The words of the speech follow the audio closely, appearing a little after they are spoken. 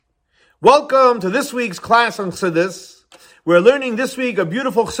Welcome to this week's class on Chassidus. We're learning this week a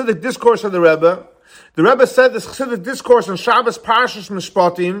beautiful Chassidic discourse of the Rebbe. The Rebbe said this Chassidic discourse on Shabbos Parshas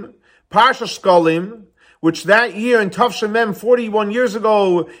Mishpatim, Parshas Shkolim, which that year in Tavshin Mem, 41 years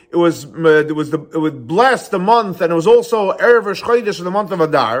ago, it was blessed the month, and it was also Erev Rosh Chodesh of the month of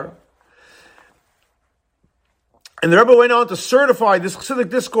Adar. And the Rebbe went on to certify this Chassidic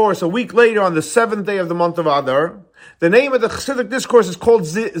discourse a week later on the 7th day of the month of Adar. The name of the Chassidic discourse is called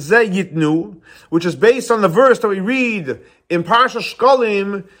Ze Yitnu, which is based on the verse that we read in Parshas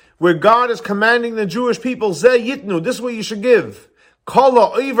Shkolim, where God is commanding the Jewish people, Ze Yitnu, this is what you should give.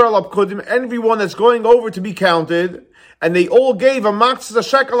 Kala Oiver Lapkudim, everyone that's going over to be counted, and they all gave a matzah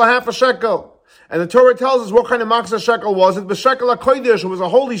shekel, a half a shekel. And the Torah tells us what kind of matzah shekel was it. The shekel HaKodesh, it was a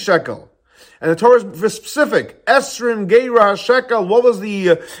holy shekel. And the Torah is specific. Esrim Geira shekel. What was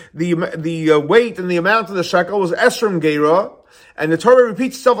the weight and the amount of the shekel? Was Esrim Geira. And the Torah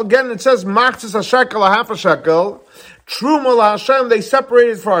repeats itself again. And it says Machzis a shekel, a half a shekel. Truma la Hashem. They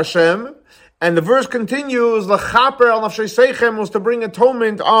separated for Hashem. And the verse continues. L'chaper al nafshei seichem was to bring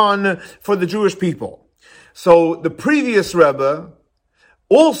atonement on for the Jewish people. So the previous Rebbe,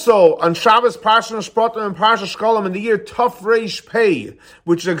 also on Shabbos Parshas Mishpatim and Parshas Shkolim in the year Taf Reish Pei,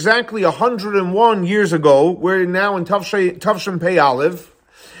 which is exactly 101 years ago, we're now in Tavshin Pei Aleph.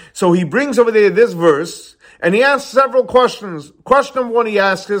 So he brings over there this verse, and he asks several questions. Question one he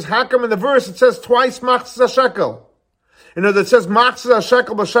asks is, how come in the verse it says twice Machzis HaShekel? You know, it says Machzis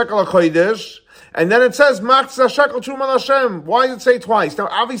HaShekel b'Shekel HaKodesh, and then it says Machzis HaShekel Truma Hashem. Why does it say twice? Now,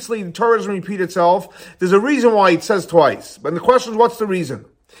 obviously, the Torah doesn't repeat itself. There's a reason why it says twice. But the question is, what's the reason?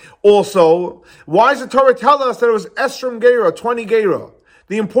 Also, why does the Torah tell us that it was Esrim Geira, 20 Geira?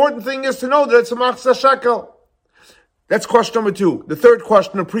 The important thing is to know that it's a Machzis HaShekel. That's question number two. The third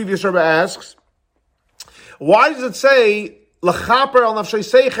question the previous Rebbe asks, why does it say L'chaper al nafshei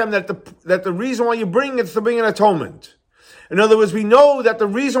seichem, that the reason why you bring it is to bring an atonement? In other words, we know that the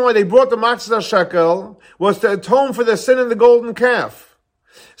reason why they brought the Machzis HaShekel was to atone for their sin in the golden calf.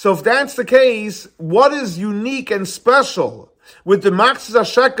 So if that's the case, what is unique and special with the Machzis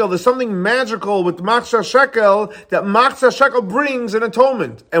HaShekel? There's something magical with the Machzis HaShekel that Machzis HaShekel brings an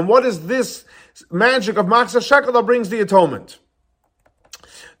atonement. And what is this magic of Machzis HaShekel that brings the atonement?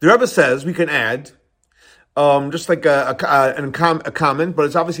 The Rebbe says, we can add, just like a comment, but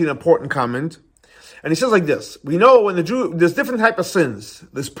it's obviously an important comment. And he says like this, we know when there's different type of sins.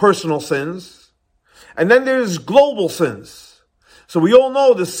 There's personal sins, and then there's global sins. So we all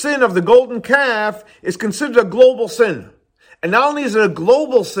know the sin of the golden calf is considered a global sin. And not only is it a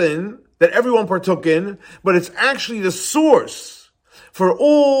global sin that everyone partook in, but it's actually the source for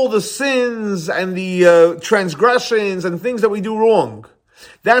all the sins and the transgressions and things that we do wrong.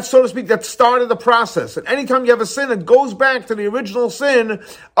 That, so to speak, that started the process. And anytime you have a sin, it goes back to the original sin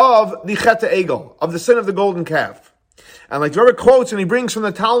of the Chet Egel, of the sin of the golden calf. And like the Rebbe quotes, and he brings from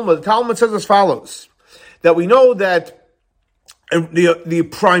the Talmud says as follows, that we know that the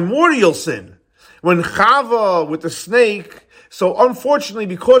primordial sin, when Chava with the snake, so unfortunately,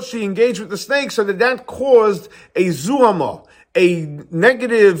 because she engaged with the snake, so that caused a zuhama, a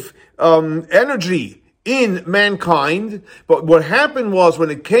negative energy in mankind. But what happened was when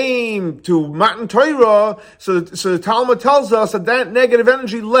it came to Matan Torah, so the Talmud tells us that negative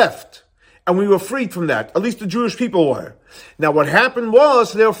energy left, and we were freed from that. At least the Jewish people were. Now what happened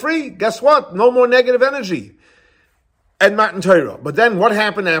was they were free. Guess what? No more negative energy at Matan Torah. But then what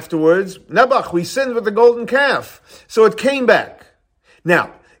happened afterwards? Nebuch, we sinned with the golden calf, so it came back.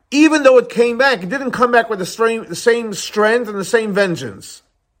 Now, even though it came back, it didn't come back with the same strength and the same vengeance.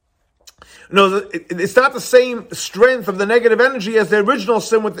 No, it's not the same strength of the negative energy as the original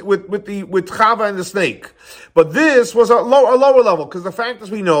sin with Chava and the snake. But this was a lower level, because the fact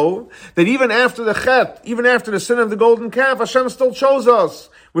is we know that even after the Chet, even after the sin of the golden calf, Hashem still chose us.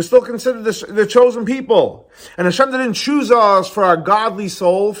 We're still considered the chosen people. And Hashem didn't choose us for our godly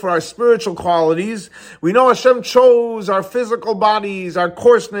soul, for our spiritual qualities. We know Hashem chose our physical bodies, our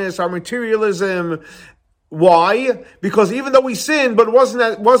coarseness, our materialism. Why? Because even though we sinned, but it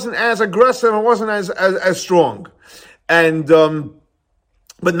wasn't as aggressive, it wasn't as strong. And,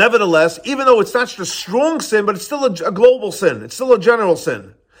 but nevertheless, even though it's not just a strong sin, but it's still a global sin. It's still a general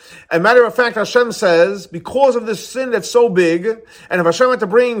sin. And matter of fact, Hashem says, because of this sin that's so big, and if Hashem had to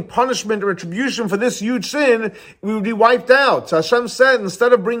bring punishment or retribution for this huge sin, we would be wiped out. So Hashem said,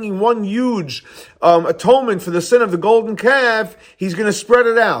 instead of bringing one huge atonement for the sin of the golden calf, He's going to spread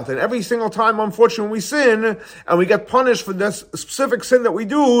it out. And every single time, unfortunately, when we sin, and we get punished for this specific sin that we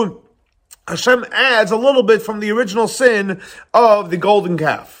do, Hashem adds a little bit from the original sin of the golden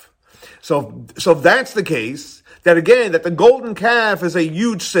calf. So if that's the case, that the golden calf is a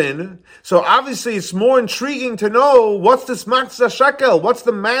huge sin. So obviously it's more intriguing to know what's this matzah shekel, what's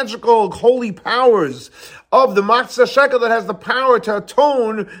the magical holy powers of the matzah shekel that has the power to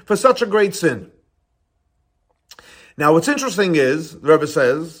atone for such a great sin. Now what's interesting is, the Rebbe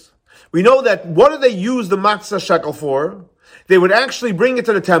says, we know that what do they use the matzah shekel for? They would actually bring it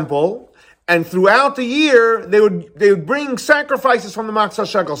to the temple, and throughout the year, they would bring sacrifices from the matzah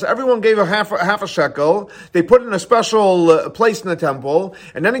shekel. So everyone gave a half a shekel. They put it in a special place in the temple.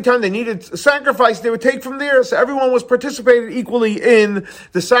 And anytime they needed a sacrifice, they would take from there. So everyone was participating equally in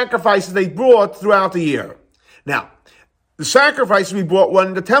the sacrifices they brought throughout the year. Now, the sacrifices we brought were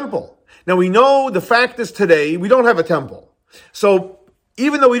in the temple. Now we know the fact is today, we don't have a temple. So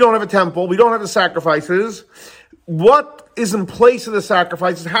even though we don't have a temple, we don't have the sacrifices, what is in place of the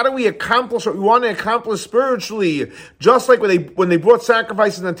sacrifices? How do we accomplish what we want to accomplish spiritually? Just like when they brought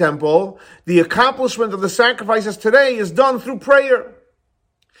sacrifices in the temple, the accomplishment of the sacrifices today is done through prayer.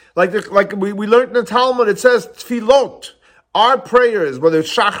 Like we learned in the Talmud, it says tefillot. Our prayers, whether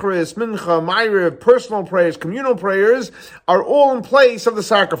it's Shachris, Mincha, Ma'ariv, personal prayers, communal prayers, are all in place of the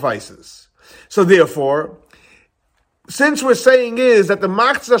sacrifices. So therefore, since we're saying is that the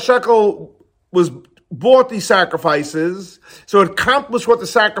matzah shekel bought these sacrifices, so it accomplished what the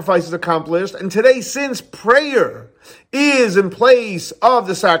sacrifices accomplished, and today, since prayer is in place of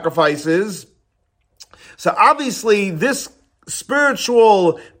the sacrifices, so obviously this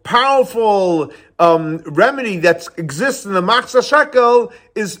spiritual, powerful remedy that exists in the matzah shekel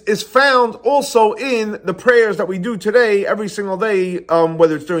is found also in the prayers that we do today, every single day,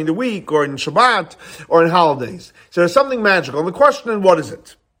 whether it's during the week or in Shabbat or in holidays. So there's something magical. And the question is, what is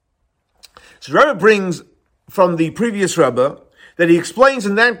it? So the Rebbe brings from the previous Rebbe that he explains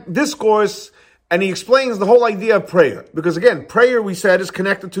in that discourse, and he explains the whole idea of prayer. Because again, prayer, we said, is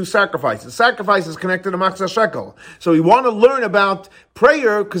connected to sacrifices. Sacrifice is connected to matzah shekel. So we want to learn about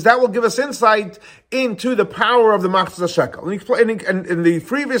prayer because that will give us insight into the power of the matzah shekel. And in the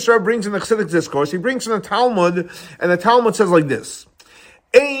previous Rebbe brings in the Chassidic discourse, he brings in the Talmud, and the Talmud says like this: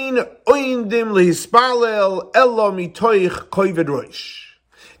 Ein oindim lehispalel elo mitoich koived roish.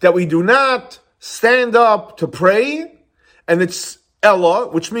 That we do not stand up to pray, and it's Ella,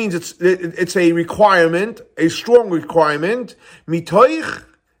 which means it's a requirement, a strong requirement. Mitoich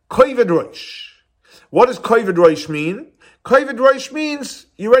koived roish. What does koived roish mean? Koived roish means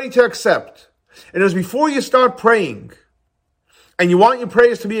you're ready to accept. And as before you start praying, and you want your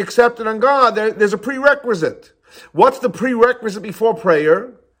prayers to be accepted on God, there's a prerequisite. What's the prerequisite before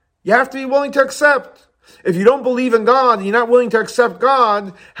prayer? You have to be willing to accept. If you don't believe in God, and you're not willing to accept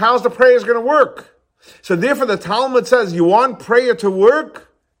God, how's the prayers going to work? So therefore the Talmud says, you want prayer to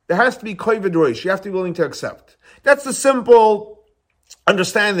work? There has to be koived roish. You have to be willing to accept. That's the simple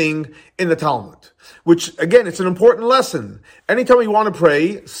understanding in the Talmud. Which, again, it's an important lesson. Anytime you want to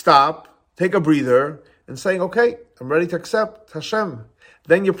pray, stop, take a breather, and saying, okay, I'm ready to accept Hashem.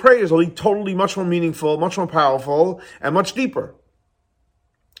 Then your prayers will be totally much more meaningful, much more powerful, and much deeper.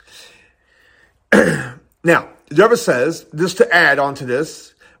 Now, the Rebbe says, just to add on to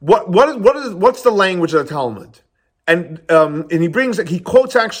this, what's the language of the Talmud? And he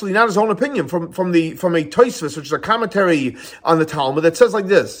quotes actually not his own opinion from a Tosfos, which is a commentary on the Talmud, that says like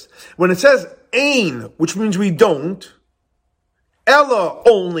this: when it says ein, which means we don't, ella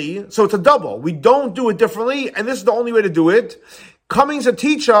only, so it's a double. We don't do it differently, and this is the only way to do it. Coming to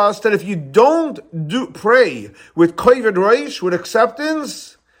teach us that if you don't pray with koived roish, with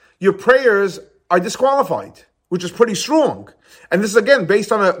acceptance, your prayers are disqualified, which is pretty strong. And this is again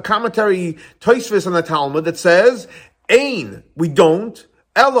based on a commentary Tosfos on the Talmud that says, Ein, we don't.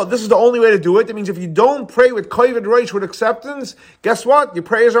 Ella, this is the only way to do it. That means if you don't pray with koived roish, with acceptance, guess what? Your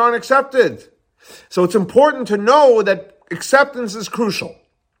prayers aren't accepted. So it's important to know that acceptance is crucial.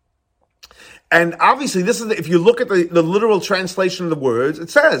 And obviously, this is if you look at the literal translation of the words, it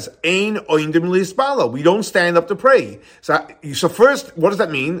says "Ein oindim lispala." We don't stand up to pray. So first, what does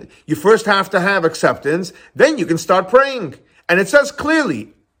that mean? You first have to have acceptance, then you can start praying. And it says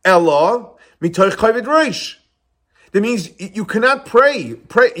clearly, "Ella mitoch koived roish." That means you cannot pray.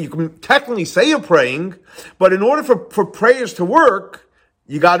 You can technically say you're praying, but in order for prayers to work,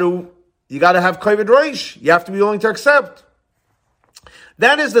 you got to have koived roish. You have to be willing to accept.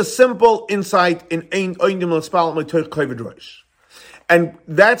 That is the simple insight in Ein Oindim L'Spal Mitoch Koived Roish. And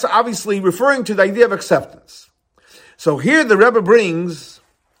that's obviously referring to the idea of acceptance. So here the Rebbe brings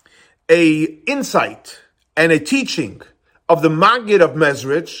a insight and a teaching of the Maggid of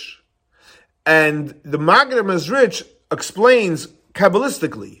Mezrich, and the Maggid of Mezrich explains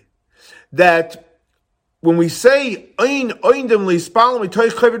Kabbalistically that when we say Ein Oindim L'Spal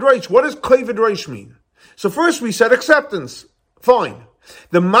Mitoch Koived Roish, what does Koived Roish mean? So first we said acceptance. Fine.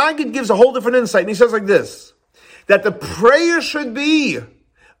 The Maggid gives a whole different insight, and he says like this, that the prayer should be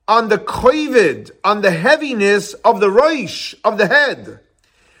on the kovid, on the heaviness of the roish, of the head.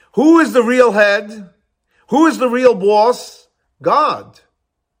 Who is the real head? Who is the real boss? God.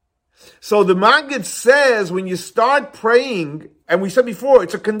 So the Maggid says when you start praying, and we said before,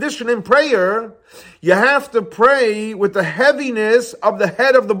 it's a condition in prayer, you have to pray with the heaviness of the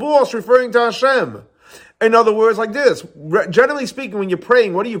head of the boss, referring to Hashem. In other words, like this, generally speaking, when you're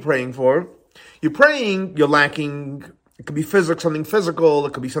praying, what are you praying for? You're praying, you're lacking. It could be something physical,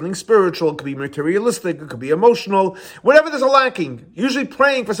 it could be something spiritual, it could be materialistic, it could be emotional, whatever there's a lacking. Usually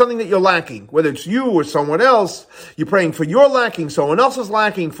praying for something that you're lacking, whether it's you or someone else, you're praying for your lacking, someone else is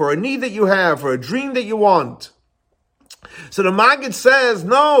lacking, for a need that you have, for a dream that you want. So the Maggid says,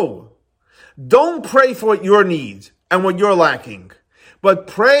 no, don't pray for what your need and what you're lacking, but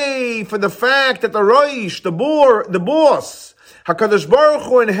pray for the fact that the Roish, the boss, HaKadosh Baruch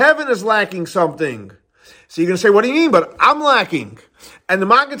Hu in heaven is lacking something. So you're going to say, what do you mean? But I'm lacking. And the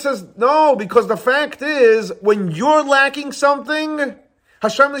Maggid says, no, because the fact is, when you're lacking something,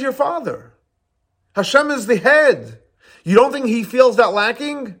 Hashem is your father. Hashem is the head. You don't think he feels that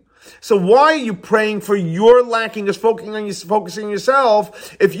lacking? So why are you praying for your lacking, just focusing on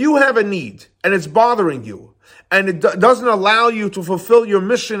yourself, if you have a need and it's bothering you and it doesn't allow you to fulfill your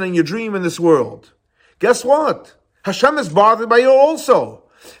mission and your dream in this world? Guess what? Hashem is bothered by you also.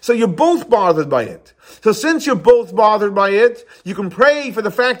 So you're both bothered by it. So since you're both bothered by it, you can pray for the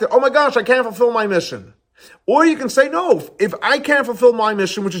fact that, oh my gosh, I can't fulfill my mission. Or you can say, no, if I can't fulfill my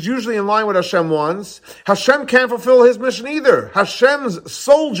mission, which is usually in line with Hashem wants, Hashem can't fulfill his mission either. Hashem's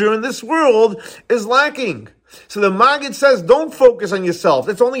soldier in this world is lacking. So the Maggid says, don't focus on yourself.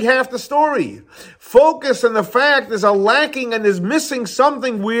 It's only half the story. Focus on the fact there's a lacking and there's missing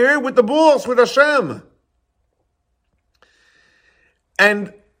something weird with the boss, with Hashem.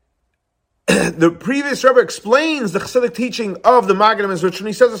 And the previous Rebbe explains the Chassidic teaching of the Maggid HaMizrach, and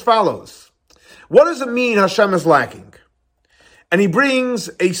he says as follows. What does it mean Hashem is lacking? And he brings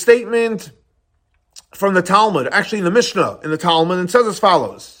a statement from the Talmud, actually in the Mishnah, in the Talmud, and says as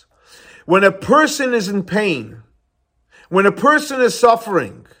follows. When a person is in pain, when a person is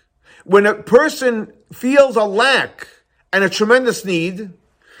suffering, when a person feels a lack and a tremendous need,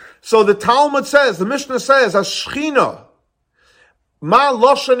 so the Talmud says, the Mishnah says, Shechina, Ma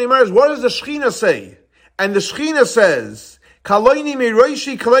Loshan Imers, what does the Shechina say? And the Shechina says, Kaloini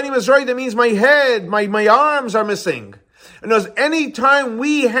Miroishi, Kaloini Mizroi, that means my head, my arms are missing. And as any time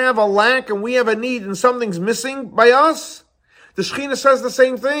we have a lack and we have a need and something's missing by us, the Shechina says the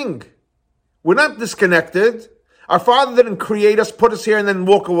same thing. We're not disconnected. Our Father didn't create us, put us here, and then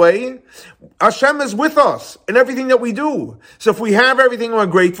walk away. Hashem is with us in everything that we do. So if we have everything and we're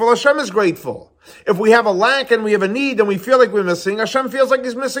grateful, Hashem is grateful. If we have a lack and we have a need and we feel like we're missing, Hashem feels like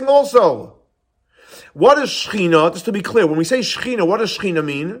he's missing also. What is Shechina? Just to be clear, when we say Shechina, what does Shechina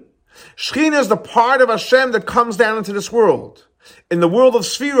mean? Shechina is the part of Hashem that comes down into this world. In the world of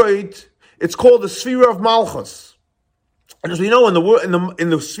Sfirot, it's called the Sfira of Malchus. And as we know, in the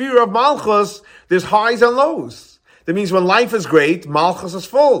Sfira of Malchus, there's highs and lows. That means when life is great, Malchus is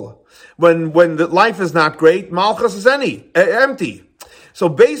full. When the life is not great, Malchus is empty. So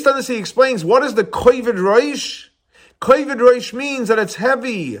based on this, he explains, what is the kovid roish? Kovid roish means that it's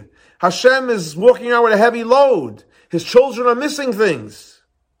heavy. Hashem is walking out with a heavy load. His children are missing things.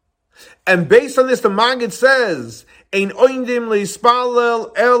 And based on this, the Maggid says, Ein oindim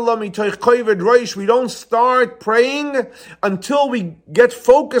leispalel ela mitoich kovid roish. We don't start praying until we get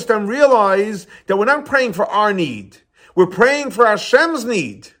focused and realize that we're not praying for our need. We're praying for Hashem's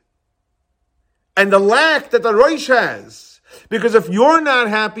need. And the lack that the roish has. Because if you're not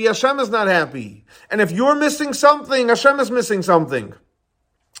happy, Hashem is not happy. And if you're missing something, Hashem is missing something.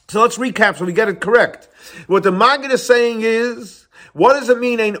 So let's recap so we get it correct. What the Maggid is saying is, what does it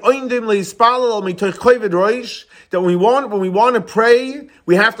mean? That when we want to pray,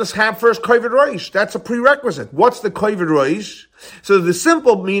 we have to have first kovid roish. That's a prerequisite. What's the kovid roish? So the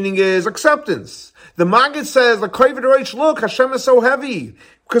simple meaning is acceptance. The Maggid says, the kovid roish, look, Hashem is so heavy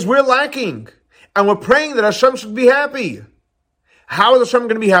because we're lacking. And we're praying that Hashem should be happy. How is Hashem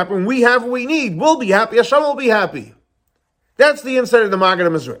going to be happy? When we have what we need, we'll be happy. Hashem will be happy. That's the insight of the Maggid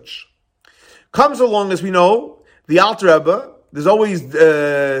HaMizrach. Comes along, as we know, the Alter Rebbe. There's always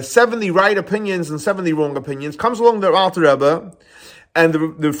 70 right opinions and 70 wrong opinions. Comes along the Alter Rebbe, and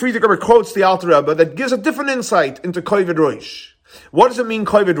the Friedrich Rebbe quotes the Alter Rebbe that gives a different insight into kovid roish. What does it mean,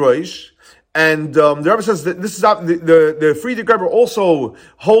 kovid roish? And the Rebbe says that this is the Friedrich Rebbe also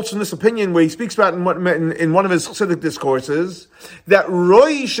holds from this opinion where he speaks about in one of his Chassidic discourses that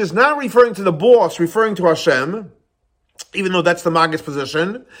Roish is not referring to the boss, referring to Hashem, even though that's the Maggid's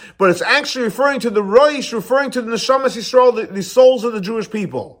position, but it's actually referring to the Roish, referring to the Neshamas Yisrael, the souls of the Jewish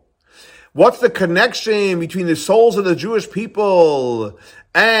people. What's the connection between the souls of the Jewish people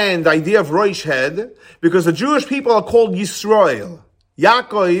and the idea of Roish head? Because the Jewish people are called Yisrael.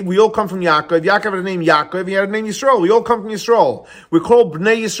 Yaakov, we all come from Yaakov. Yaakov had a name Yaakov, he had a name Yisrael. We all come from Yisrael. We're called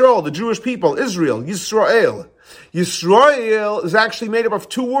Bnei Yisrael, the Jewish people, Israel, Yisrael. Yisrael is actually made up of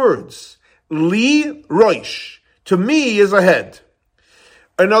two words. Li, Roish. To me is a head.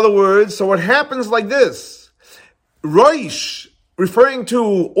 In other words, so what happens like this. Roish, referring to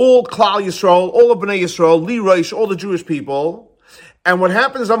all Klal Yisrael, all of Bnei Yisrael, Li Roish, all the Jewish people. And what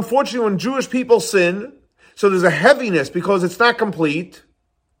happens, unfortunately, when Jewish people sin, so there's a heaviness because it's not complete.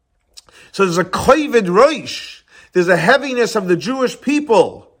 So there's a kovid roish. There's a heaviness of the Jewish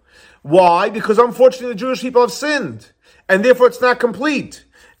people. Why? Because unfortunately the Jewish people have sinned. And therefore it's not complete.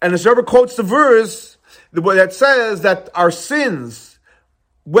 And as Rebbe quotes the verse that says that our sins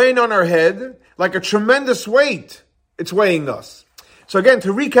weighing on our head like a tremendous weight. It's weighing us. So again,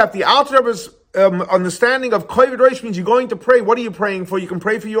 to recap, the Alter Rebbe's understanding of kovid roish means you're going to pray. What are you praying for? You can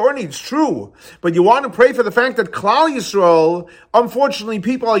pray for your needs, true. But you want to pray for the fact that Klal Yisrael, unfortunately,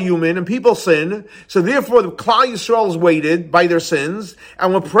 people are human and people sin. So therefore, the Klal Yisrael is weighted by their sins.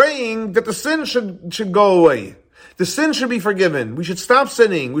 And we're praying that the sin should go away. The sin should be forgiven. We should stop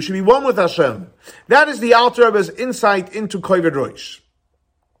sinning. We should be one with Hashem. That is the Alter Rebbe's insight into kovid roish.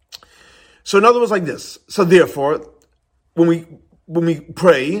 So in other words, like this. So therefore, when we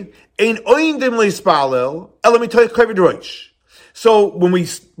pray, ein oindim leispalel elamitoy kovid roish. So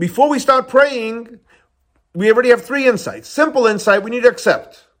before we start praying, we already have three insights. Simple insight we need to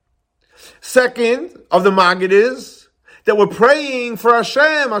accept. Second of the Maggid is that we're praying for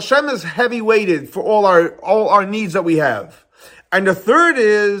Hashem. Hashem is heavy weighted for all our needs that we have. And the third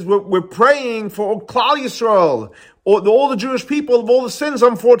is we're praying for Klal Yisrael, all the Jewish people, of all the sins,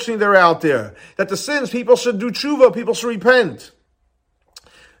 unfortunately, they're out there. That the sins, people should do tshuva, people should repent.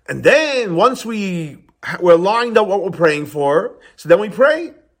 And then, once we're lined up what we're praying for, so then we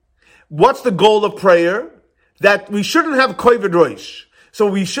pray. What's the goal of prayer? That we shouldn't have kovid roish.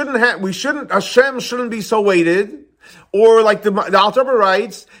 So Hashem shouldn't be so weighted. Or like the Alter Rebbe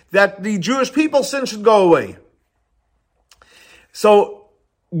writes, that the Jewish people's sin should go away. So,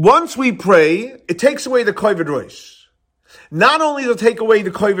 once we pray, it takes away the kovid roish. Not only does it take away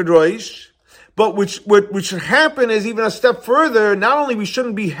the kovid roish, but what should happen is even a step further. Not only we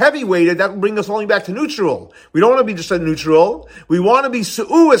shouldn't be heavy weighted, that will bring us only back to neutral. We don't want to be just a neutral. We want to be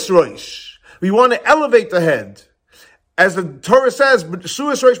su'us roish. We want to elevate the head. As the Torah says,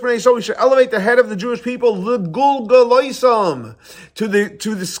 su'us roish b'nei Yisrael, we should elevate the head of the Jewish people l'gulgaloisam, to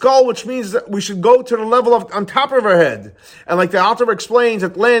the skull, which means that we should go to the level of on top of our head. And like the Alter Rebbe explains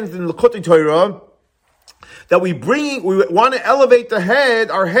at length in the Likutei Torah, that we want to elevate the head.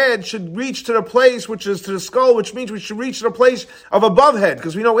 Our head should reach to the place which is to the skull, which means we should reach to the place of above head,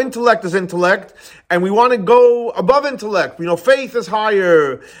 because we know intellect is intellect, and we want to go above intellect. We know faith is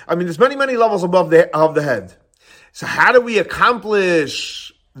higher. I mean, there's many, many levels above the head. So how do we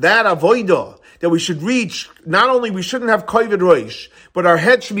accomplish that avodah? That we should reach, not only we shouldn't have kovid roish, but our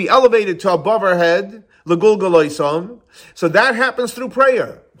head should be elevated to above our head, l'gulgaloisam. So that happens through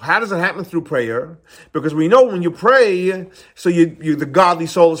prayer. How does it happen through prayer? Because we know when you pray, so the godly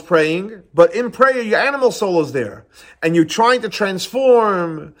soul is praying, but in prayer, your animal soul is there. And you're trying to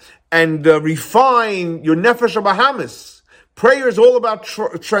transform and refine your nefesh habahamis. Prayer is all about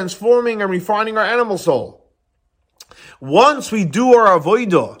transforming and refining our animal soul. Once we do our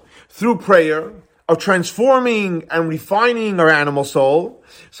avodah through prayer, of transforming and refining our animal soul,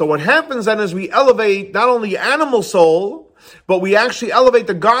 so what happens then is we elevate not only animal soul, but we actually elevate,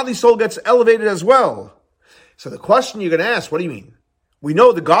 the godly soul gets elevated as well. So the question you're going to ask, what do you mean? We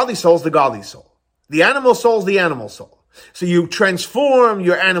know the godly soul is the godly soul. The animal soul is the animal soul. So you transform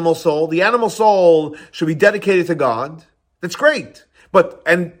your animal soul. The animal soul should be dedicated to God. That's great.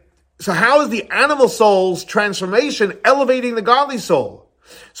 So how is the animal soul's transformation elevating the godly soul?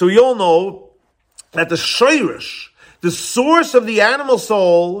 So we all know that the shayrish, the source of the animal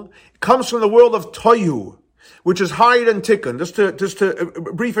soul, comes from the world of tohu, which is higher than tikkun. Just a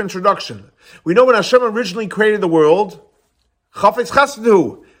brief introduction. We know when Hashem originally created the world, chafetz chesed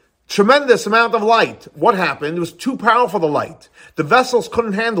hu, tremendous amount of light. What happened? It was too powerful, the light. The vessels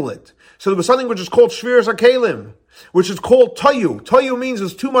couldn't handle it. So there was something which is called Shviras HaKelim, which is called Toyu. Toyu means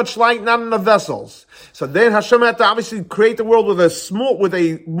there's too much light, not enough vessels. So then Hashem had to obviously create the world with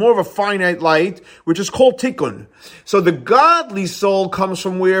a more of a finite light, which is called Tikkun. So the godly soul comes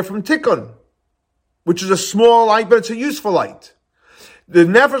from where? From Tikkun, which is a small light, but it's a useful light. The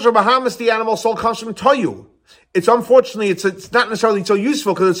Nefesh or Bahamas, the animal soul, comes from Toyu. It's unfortunately, it's not necessarily so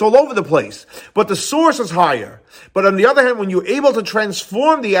useful because it's all over the place. But the source is higher. But on the other hand, when you're able to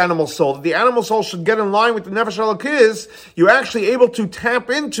transform the animal soul, that the animal soul should get in line with the Nefesh Elokis, you're actually able to tap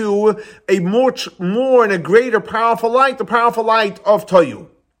into a more and a greater powerful light, the powerful light of Toyu.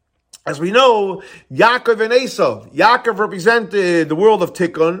 As we know, Yaakov and Esav. Yaakov represented the world of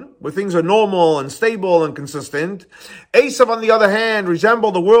Tikkun, where things are normal and stable and consistent. Esav, on the other hand,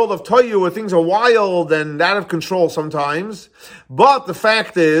 resembled the world of Toyu, where things are wild and out of control sometimes. But the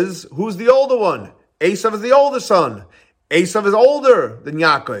fact is, who's the older one? Esav is the older son. Esav is older than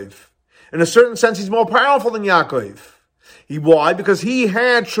Yaakov. In a certain sense, he's more powerful than Yaakov. Why? Because he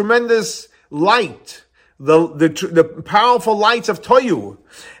had tremendous light, the powerful lights of Toyu.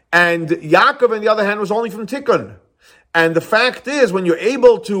 And Yaakov, on the other hand, was only from Tikkun. And the fact is, when you're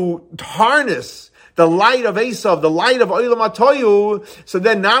able to harness the light of Esav, the light of Olam HaToyu, so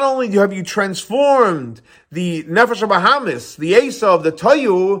then not only have you transformed the Nefesh HaBahamis, the Esav, the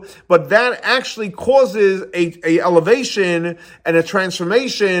Toyu, but that actually causes a elevation and a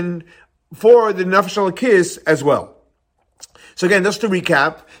transformation for the Nefesh Elokis as well. So again, just to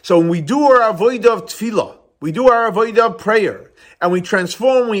recap, so when we do our avodah of tefillah, we do our avodah of prayer, and we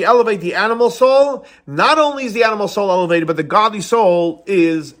transform, we elevate the animal soul, not only is the animal soul elevated, but the godly soul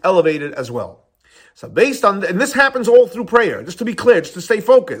is elevated as well. So based on, and this happens all through prayer, just to be clear, just to stay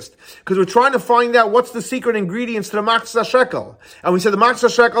focused, because we're trying to find out what's the secret ingredients to the Machzah Shekel. And we said the Machzah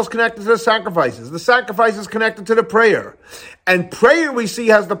Shekel is connected to the sacrifices. The sacrifice is connected to the prayer. And prayer, we see,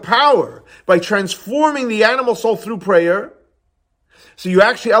 has the power, by transforming the animal soul through prayer, so you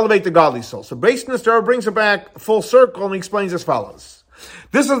actually elevate the godly soul. So based on this, Torah brings it back full circle and he explains as follows.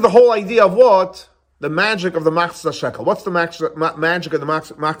 This is the whole idea of what? The magic of the Machzah Shekel. What's the magic of the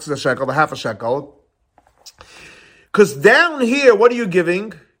Machzah Shekel, the half a shekel? Because down here, what are you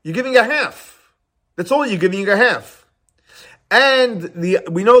giving? You're giving a half. That's all you're giving, a half. And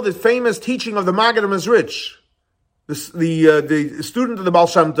we know the famous teaching of the Maggid HaMezritch, the student of the Baal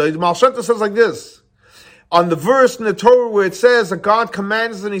Shem Tov. The Baal Shem Tov says like this. On the verse in the Torah where it says that God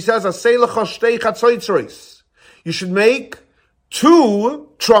commands and he says, you should make 2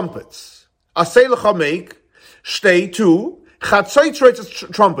 trumpets. Make two. Is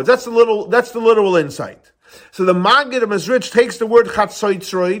trumpets. That's the literal insight. So the Maggid HaMezritch takes the word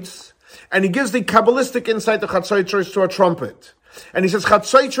chatzoitzoitz and he gives the Kabbalistic insight of chatzoitzoitz to a trumpet. And he says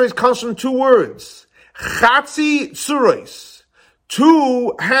chatzoitzoitz comes from 2 words. Chatzi tzurois.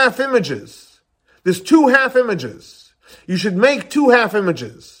 2 half images. There's 2 half images. You should make 2 half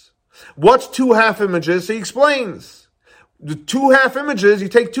images. What's 2 half images? He explains. The 2 half images, you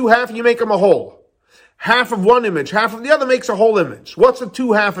take 2 half and you make them a whole. Half of one image, half of the other makes a whole image. What's the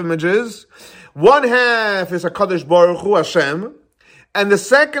 2 half images? 1 half is HaKadosh Baruch Hu, Hashem, and the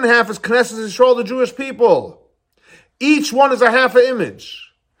second half is Knesset Yisrael, the Jewish people. Each one is a half an image.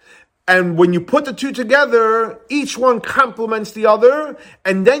 And when you put the 2 together, each one complements the other,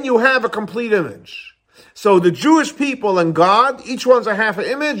 and then you have a complete image. So the Jewish people and God, each one's a half an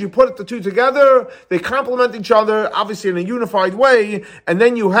image, you put the 2 together, they complement each other, obviously in a unified way, and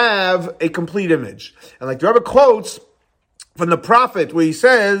then you have a complete image. And like the Rebbe quotes from the prophet, where he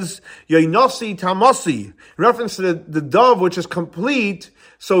says, Yoinosi Tamasi, in reference to the dove which is complete.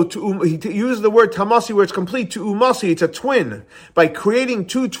 So he uses the word tamasi where it's complete, to umasi, it's a twin. By creating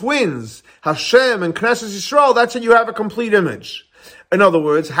 2 twins, Hashem and Knesset Yisrael, that's how you have a complete image. In other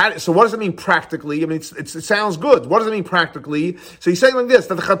words, so what does it mean practically? I mean, it sounds good. What does it mean practically? So he's saying like this,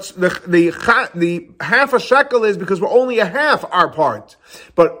 that the half a shekel is because we're only a half our part.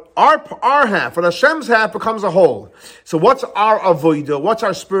 But our half, and Hashem's half becomes a whole. So what's our avodah? What's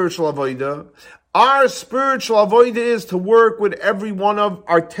our spiritual avodah? Our spiritual avodah is to work with every one of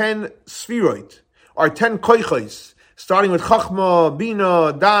our 10 sfirot, our 10 koichos, starting with Chachma,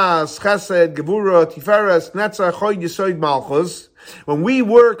 Bina, Das, Chesed, Gevura, Tiferes, Netzach, Chod, Yesod, Malchus. When we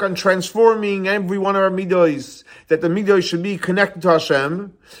work on transforming every one of our midos, that the midos should be connected to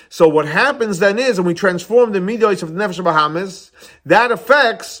Hashem. So what happens then is, when we transform the midos of the Nefesh HaBahamis, that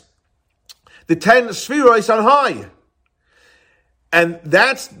affects the 10 sfiros on high. And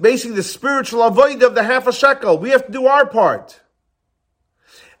that's basically the spiritual avodah of the half a shekel. We have to do our part.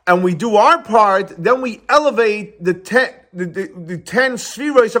 And we do our part, then we elevate the 10. the 10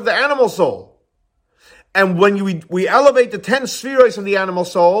 spheres of the animal soul. And when we elevate the 10 spheres of the animal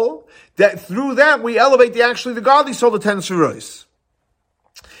soul, that through that we elevate the godly soul, the 10 spheres.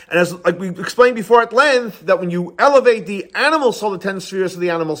 And as like we explained before at length, that when you elevate the animal soul, the 10 spheres of the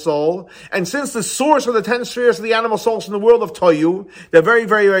animal soul, and since the source of the 10 spheres of the animal soul is in the world of Toyu, they're very,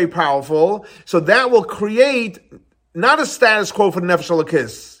 very, very powerful. So that will create not a status quo for the Nefesh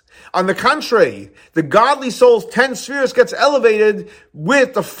Elokis. On the contrary, the godly soul's 10 spheres gets elevated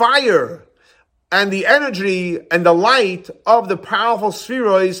with the fire and the energy and the light of the powerful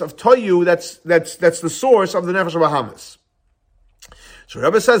spheroids of Toyu. That's the source of the Nefesh Bahamas. So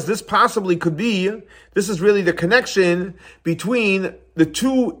Rebbe says this possibly could be, this is really the connection between the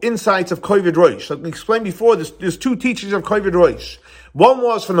two insights of Kovid Rosh. Like we explained before, there's two teachings of Kovid Rosh. One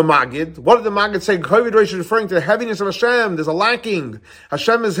was from the Maggid. What did the Maggid say? Kovid Rosh is referring to the heaviness of Hashem. There's a lacking.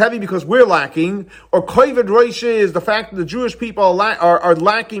 Hashem is heavy because we're lacking. Or Kovid Rosh is the fact that the Jewish people are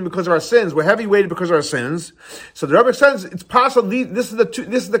lacking because of our sins. We're heavy-weighted because of our sins. So the Rebbe says it's possible, this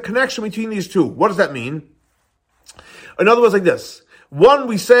is the connection between these two. What does that mean? In other words, like this. One,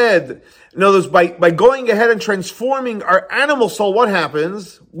 we said, in other words, by going ahead and transforming our animal soul, what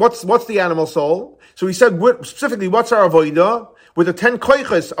happens? What's the animal soul? So we said, specifically, what's our avodah? With the 10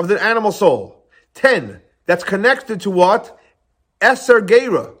 koiches of the animal soul. 10. That's connected to what? Eser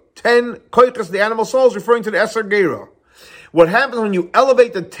Geira. 10 koiches, the animal soul, is referring to the Eser Geira. What happens when you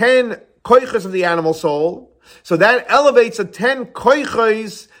elevate the 10 koiches of the animal soul? So that elevates the 10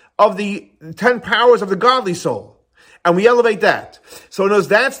 koiches of the 10 powers of the godly soul. And we elevate that. So notice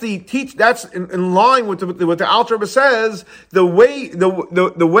that's in line with what the Alter Rebbe says, the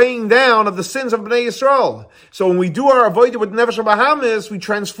weighing down of the sins of Bnei Yisrael. So when we do our avodah with Nefesh Bahamis, we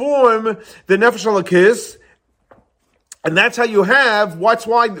transform the Nefesh Elokis, and that's how you have, why,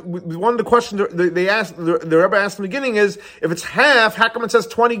 one of the questions they asked, the Rebbe asked in the beginning is, if it's half, how come it says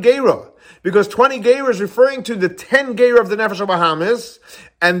 20 Geira? Because 20 Geira is referring to the 10 Geira of the Nefesh Bahamis,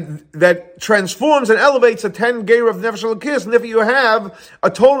 and that transforms and elevates the 10 Geira of the Nefesh Elokis, and if you have a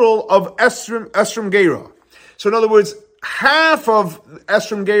total of Esrim Geira. So in other words, half of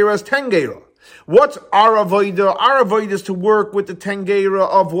Esrim Geira is 10 Geira. What's our avodah? Our avodah is to work with the 10 Geira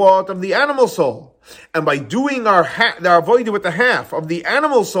of what? Of the animal soul. And by doing our avodah with the half of the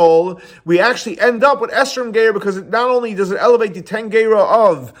animal soul, we actually end up with Esrim Geira, because not only does it elevate the 10 Geira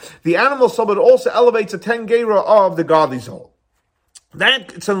of the animal soul, but it also elevates the 10 Geira of the godly soul.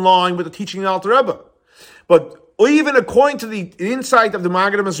 That's in line with the teaching of the Alter Rebbe. But even according to the insight of the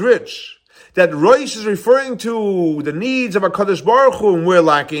Maggid Mezrich, that Rosh is referring to the needs of HaKadosh Baruch Hu, and we're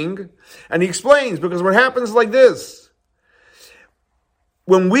lacking. And he explains, because what happens is like this.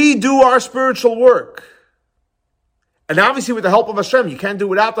 When we do our spiritual work, and obviously with the help of Hashem, you can't do it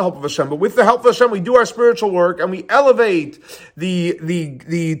without the help of Hashem, but with the help of Hashem, we do our spiritual work, and we elevate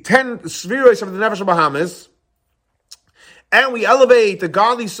the 10 spheres of the Nefesh Bahamis, and we elevate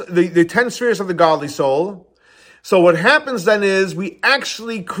the 10 spheres of the godly soul. So what happens then is we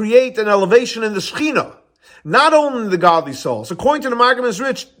actually create an elevation in the Shekhinah, not only the godly soul. So according to the Maggid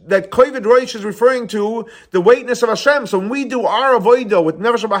Mezrich, that Kovid Rosh is referring to the weightness of Hashem. So when we do our avodah with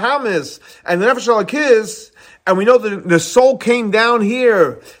Nefesh Bahamis and the Nefesh Elokis, and we know that the soul came down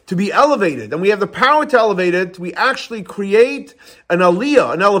here to be elevated, and we have the power to elevate it, we actually create an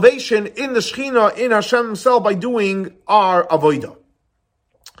aliyah, an elevation in the Shekhinah, in Hashem himself, by doing our avodah.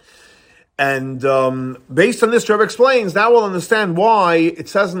 And based on this, Rebbe explains, now we'll understand why it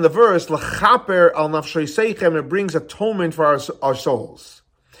says in the verse, L'chaper al nafshei seichem, it brings atonement for our souls.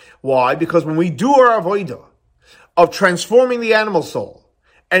 Why? Because when we do our avodah of transforming the animal soul,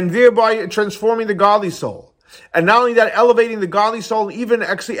 and thereby transforming the godly soul, and not only that, elevating the godly soul, even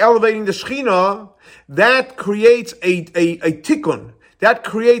actually elevating the Shekhinah, that creates a tikkun. That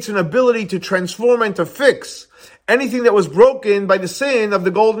creates an ability to transform and to fix anything that was broken by the sin of the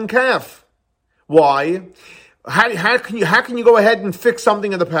golden calf. Why? How can you go ahead and fix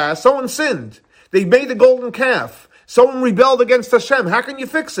something in the past? Someone sinned. They made the golden calf. Someone rebelled against Hashem. How can you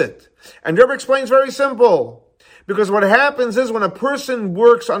fix it? And Rebbe explains very simple. Because what happens is when a person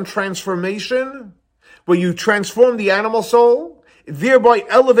works on transformation, where you transform the animal soul, thereby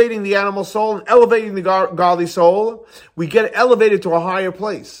elevating the animal soul and elevating the godly soul, we get elevated to a higher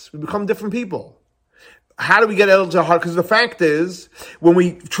place. We become different people. How do we get elevated to a higher? Because the fact is, when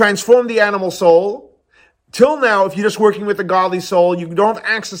we transform the animal soul, till now, if you're just working with the godly soul, you don't have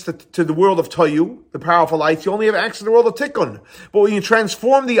access to the world of Toyu, the powerful lights. You only have access to the world of Tikkun. But when you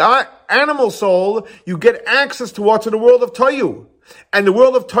transform the animal soul, you get access to what's in the world of Toyu. And the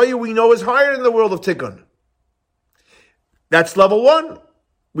world of Toyu we know is higher than the world of Tikkun. That's level 1.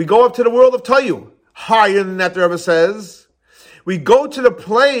 We go up to the world of Toyu. Higher than that, the Rebbe says, we go to the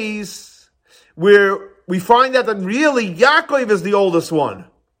place where we find out that really Yaakov is the oldest one.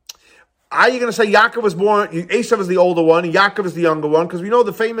 Are you going to say Yaakov was born, Esav is the older one, and Yaakov is the younger one? Because we know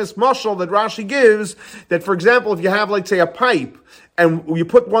the famous mashal that Rashi gives, that for example, if you have, like, say, a pipe, and you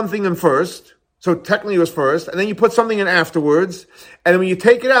put one thing in first, so technically it was first, and then you put something in afterwards, and then when you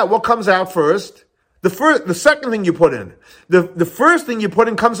take it out, what comes out first? The second thing you put in. The first thing you put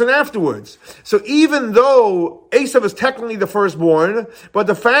in comes in afterwards. So even though Esav is technically the firstborn, but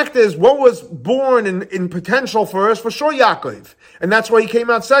the fact is, what was born in potential first? For sure Yaakov. And that's why he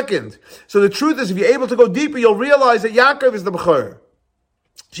came out second. So the truth is, if you're able to go deeper, you'll realize that Yaakov is the Bechor.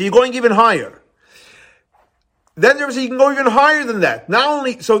 So you're going even higher. Then you can go even higher than that. Not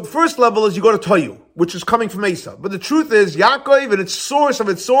only, so the first level is you go to Toyu, which is coming from Esav. But the truth is, Yaakov and its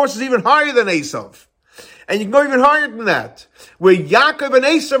source is even higher than Esav. And you can go even higher than that, where Yaakov and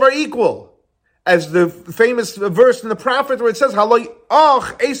Esav are equal. As the famous verse in the prophet where it says, Haloi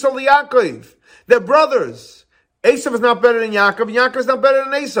och Esav liYaakov. They're brothers. Esav is not better than Yaakov, and Yaakov is not better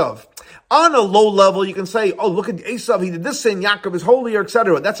than Esav. On a low level, you can say, oh, look at Esav, he did this sin, Yaakov is holier,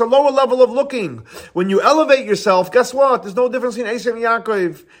 etc. That's a lower level of looking. When you elevate yourself, guess what? There's no difference between Esav and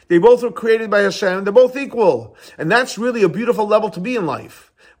Yaakov. They both were created by Hashem. They're both equal. And that's really a beautiful level to be in life.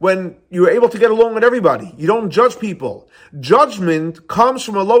 When you're able to get along with everybody. You don't judge people. Judgment comes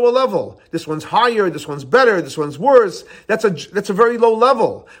from a lower level. This one's higher, this one's better, this one's worse. That's a very low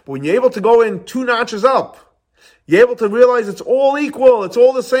level. But when you're able to go in 2 notches up, you're able to realize it's all equal, it's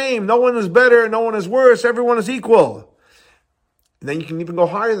all the same. No one is better, no one is worse, everyone is equal. And then you can even go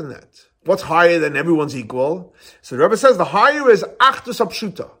higher than that. What's higher than everyone's equal? So the Rebbe says the higher is Achdus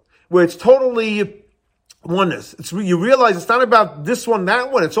Apshuta, where it's totally oneness. You realize it's not about this one,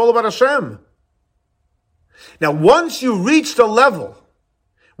 that one. It's all about Hashem. Now, once you reach the level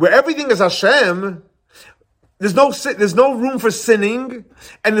where everything is Hashem, there's no room for sinning,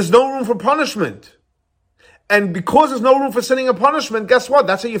 and there's no room for punishment. And because there's no room for sinning and punishment, guess what?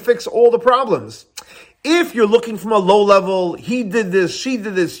 That's how you fix all the problems. If you're looking from a low level, he did this, she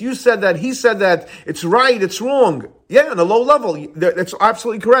did this, you said that, he said that, it's right, it's wrong. Yeah, on a low level, that's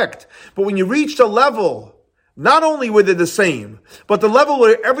absolutely correct. But when you reach the level, not only where they're the same, but the level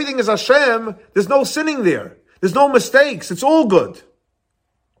where everything is Hashem, there's no sinning there. There's no mistakes. It's all good.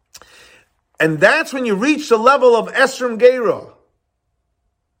 And that's when you reach the level of Esrim Geira.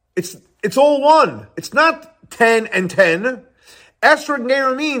 It's all one. It's not 10 and 10. Esrim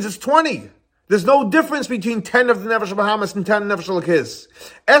Geira means it's 20. There's no difference between 10 of the Nefesh Bahamas and 10 Nefesh Elokis.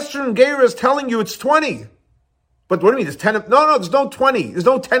 Esrim Geira is telling you it's 20. But what do you mean? There's 10 no, there's no 20. There's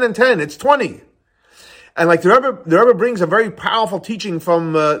no 10 and 10. It's 20. And like the Rebbe brings a very powerful teaching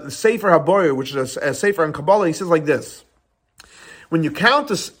from the Sefer HaBoyer, which is a Sefer on Kabbalah. He says like this: when you count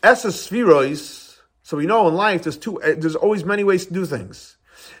the Esses Spherois, so we know in life there's always many ways to do things.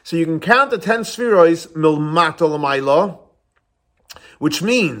 So you can count the 10 Spherois milmata l'mayla, which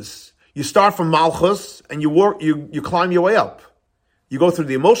means you start from Malchus and you climb your way up. You go through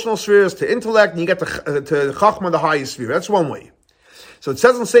the emotional spheres to intellect, and you get to Chachma, the highest sphere. That's one way. So it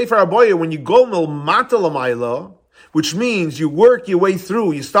says in Sefer HaBoyer, when you go milmata l'mayla, which means you work your way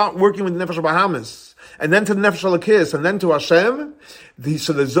through, you start working with the Nefesh Bahamas, and then to the Nefesh Elokis, and then to Hashem.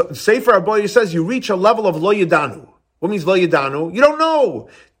 So the Sefer HaBoyer says you reach a level of lo yadanu. What means lo yadanu? You don't know.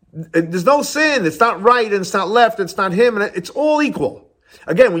 There's no sin. It's not right, and it's not left, it's not him, and it's all equal.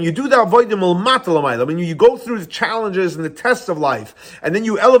 Again, when you do the avodah milmata l'mayla, when you go through the challenges and the tests of life, and then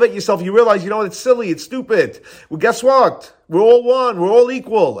you elevate yourself, you realize, it's silly, it's stupid. Well, guess what? We're all one, we're all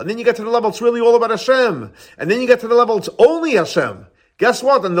equal. And then you get to the level, it's really all about Hashem. And then you get to the level, it's only Hashem. Guess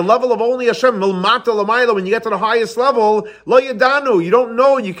what? On the level of only Hashem, milmata l'mayla, when you get to the highest level, lo yadanu, you don't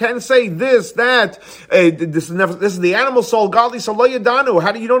know, you can't say this, that, this is the animal soul, godly soul, lo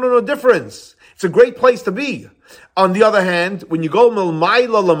yadanu. You don't know no difference. It's a great place to be. On the other hand, when you go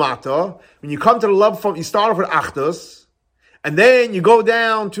milmayla lamata, when you come to the level you start off with Achdus, and then you go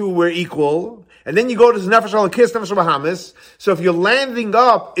down to we're equal, and then you go to the Nefesh Elokis, Nefesh Bahamas. So if you're landing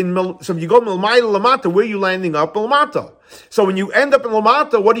up so if you go milmayla lamata, where are you landing up? Milmata. So when you end up in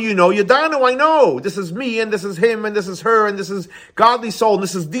lamata, what do you know? Yadanu, I know. This is me, and this is him, and this is her, and this is godly soul, and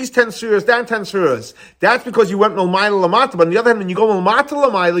this is these 10 surahs, that 10 surahs. That's because you went milmayla lamata. But on the other hand, when you go milmata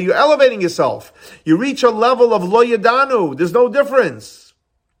lamayla, you're elevating yourself. You reach a level of lo yadanu. There's no difference.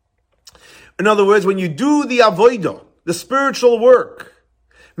 In other words, when you do the avodah, the spiritual work,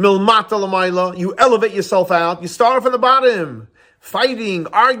 milmata lamayla, you elevate yourself out. You start from the bottom. Fighting,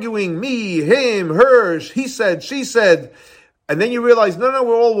 arguing, me, him, her, he said, she said. And then you realize, no,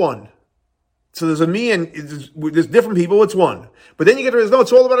 we're all one. So there's a me and there's different people, it's one. But then you get to realize, no,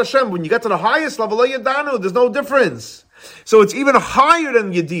 it's all about Hashem. When you get to the highest level, lo yadanu, there's no difference. So it's even higher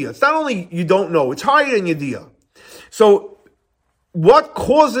than Yediyah. It's not only you don't know, it's higher than Yediyah. So what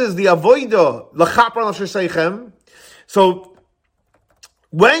causes the avodah l'chapar l'sheseichem? So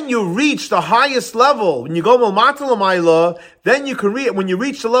when you reach the highest level, when you go Malmata L'mayla, then you can read. When you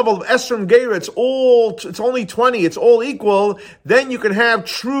reach the level of Esrim Geira, it's only 20, it's all equal. Then you can have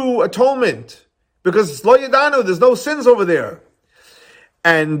true atonement because it's Lo Yadanu. There's no sins over there.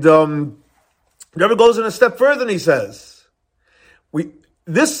 And Rebbe goes in a step further and he says,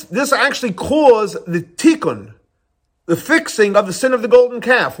 this actually caused the tikkun, the fixing of the sin of the golden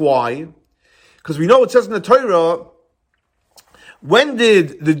calf. Why? Because we know it says in the Torah. When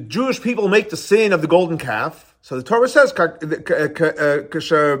did the Jewish people make the sin of the golden calf? So the Torah says, the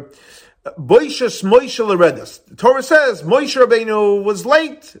Torah says, Moshe Rabbeinu was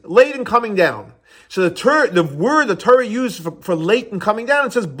late in coming down. So the word the Torah used for late in coming down,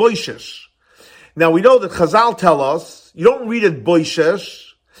 it says boishesh. Now we know that Chazal tell us, you don't read it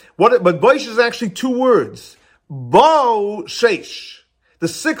boishesh, but boishesh is actually two words. Bo shesh. The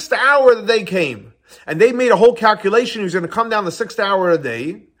 6th hour of the day came. And they made a whole calculation. He was going to come down the 6th hour of the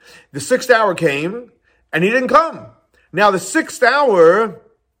day. The 6th hour came, and he didn't come. Now, the 6th hour,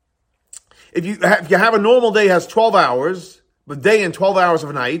 if you have a normal day, has 12 hours, but day and 12 hours of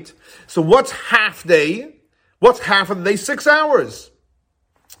a night. So what's half day? What's half of the day? 6 hours.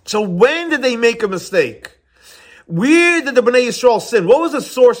 So when did they make a mistake? Where did the Bnei Yisrael sin? What was the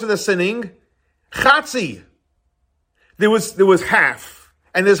source of the sinning? Chatzi. There was half.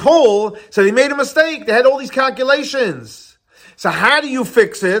 And this whole, so they made a mistake. They had all these calculations. So how do you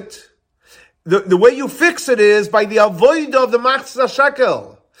fix it? The way you fix it is by the avodah of the machzah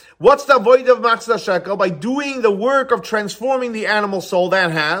shekel. What's the avodah of machzah shekel? By doing the work of transforming the animal soul,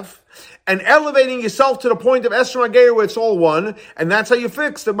 that half, and elevating yourself to the point of Esrim HaGeir where it's all one, and that's how you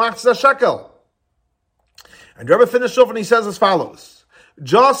fix the machzah shekel. And Rebbe finished off and he says as follows.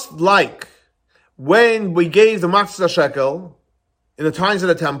 Just like when we gave the machzah shekel, in the times of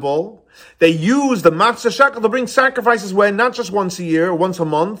the temple, they used the matzah shekel to bring sacrifices when? Not just once a year, once a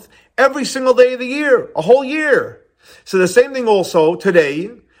month, every single day of the year, a whole year. So the same thing also today,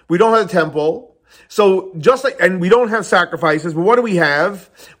 we don't have a temple, so just like, and we don't have sacrifices, but what do we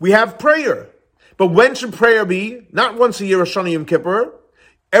have? We have prayer. But when should prayer be? Not once a year, Rosh Hashanah Yom Kippur,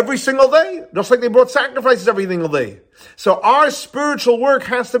 every single day, just like they brought sacrifices every single day. So our spiritual work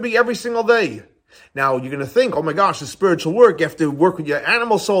has to be every single day. Now, you're going to think, oh my gosh, the spiritual work, you have to work with your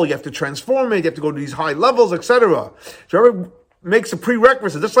animal soul, you have to transform it, you have to go to these high levels, etc. So Rebbe makes a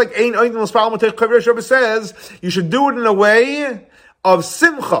prerequisite. Just like Rebbe says, you should do it in a way of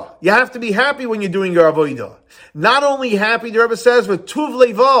simcha. You have to be happy when you're doing your avodah. Not only happy, the Rebbe says, but tuv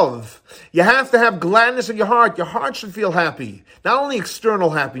levav. You have to have gladness in your heart. Your heart should feel happy. Not only external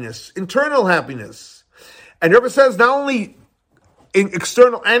happiness, internal happiness. And the Rebbe says, not only in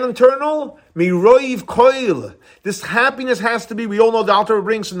external and internal, miroiv koil. This happiness has to be, we all know the Alter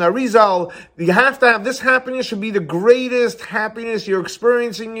brings from the Arizal, you have to have, this happiness should be the greatest happiness you're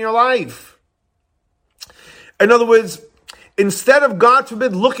experiencing in your life. In other words, instead of, God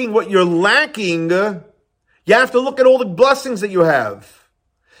forbid, looking what you're lacking, you have to look at all the blessings that you have.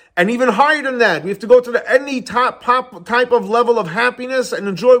 And even higher than that, we have to go to any type of level of happiness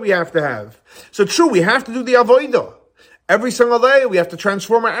and joy we have to have. So true, we have to do the avodah. Every single day, we have to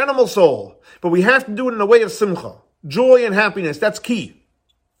transform our animal soul. But we have to do it in a way of simcha. Joy and happiness, that's key.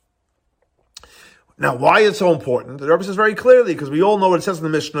 Now, why it's so important? The Rebbe says very clearly, because we all know what it says in the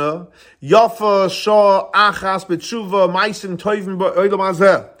Mishnah, Yafa, Shah, Achas, B'tshuva, Maisim, Toivim, Oidam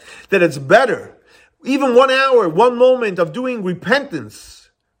Hazeh, that it's better, even 1 hour, 1 moment of doing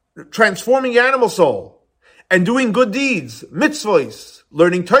repentance, transforming your animal soul, and doing good deeds, mitzvahs,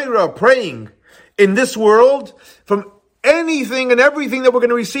 learning Torah, praying, in this world, from anything and everything that we're going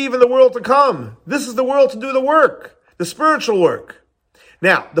to receive in the world to come. This is the world to do the work, the spiritual work.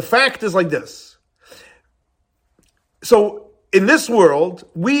 Now, the fact is like this. So, in this world,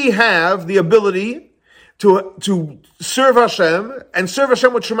 we have the ability to serve Hashem, and serve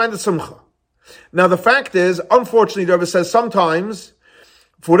Hashem with tremendous simcha. Now, the fact is, unfortunately, the Rebbe says sometimes,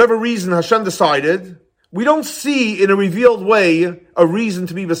 for whatever reason Hashem decided, we don't see in a revealed way a reason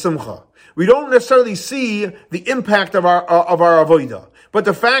to be v'simcha. We don't necessarily see the impact of our avodah. But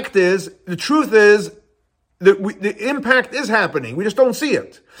the fact is, the truth is, the impact is happening. We just don't see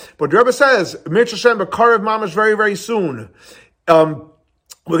it. But the Rebbe says, Mirch Hashem b'karev mamash, very, very soon. We're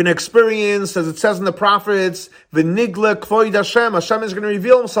going to experience, as it says in the prophets, v'nigla kvoid Hashem. Hashem is going to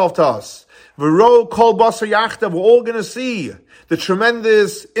reveal himself to us. V'ro kol basar yachtav. We're all going to see the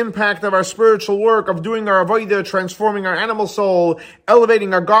tremendous impact of our spiritual work, of doing our avodah, transforming our animal soul,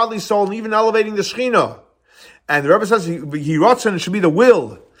 elevating our godly soul, and even elevating the Shekhinah. And the Rebbe says it should be the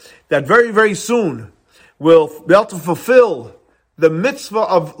will that very, very soon will be able to fulfill the mitzvah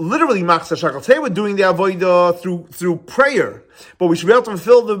of literally machzor shekel. Today we're doing the avodah through prayer, but we should be able to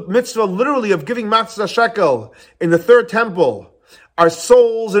fulfill the mitzvah literally of giving machzor shekel in the third temple, our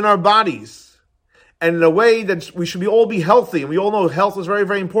souls and our bodies, and in a way that we should all be healthy. And we all know health is very,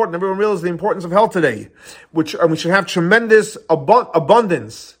 very important. Everyone realizes the importance of health today, and we should have tremendous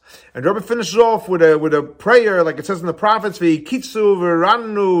abundance. And Rabbi finishes off with a prayer, like it says in the prophets, V'yikitzu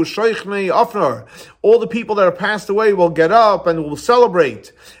v'ranu shoichnei afnar. All the people that are passed away will get up and will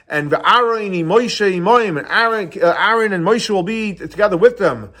celebrate. And Aaron and Moshe and Moshe will be together with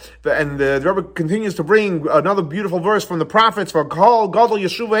them. And the Rebbe continues to bring another beautiful verse from the prophets, for Kol Gadol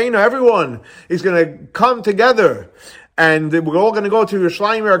Yeshuv, everyone is going to come together. And we're all going to go to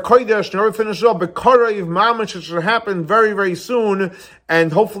Yerushalayim or Kodesh, and Rebbe finishes up B'Korav Mamash, which should happen very, very soon.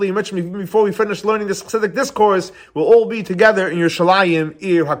 And hopefully, before we finish learning this Chassidic discourse, we'll all be together in Yerushalayim,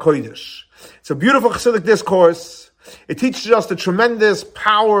 Ir HaKodesh. It's a beautiful Chassidic discourse. It teaches us the tremendous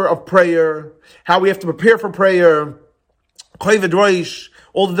power of prayer, how we have to prepare for prayer, Kovid Roish,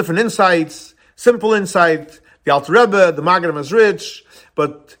 all the different insights, simple insight, the Alter Rebbe, the Maggid HaMezritch,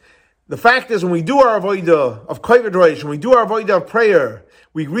 but the fact is, when we do our avodah of Kovid Roish, when we do our avodah of prayer,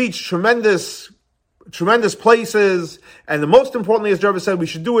 we reach tremendous places, and the most importantly, as the Rebbe said, we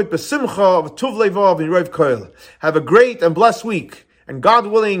should do it b'simcha, of tuv levav, and yirev koil. Have a great and blessed week, and God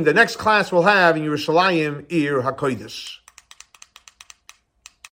willing, the next class we'll have in Yerushalayim, Ir HaKodesh.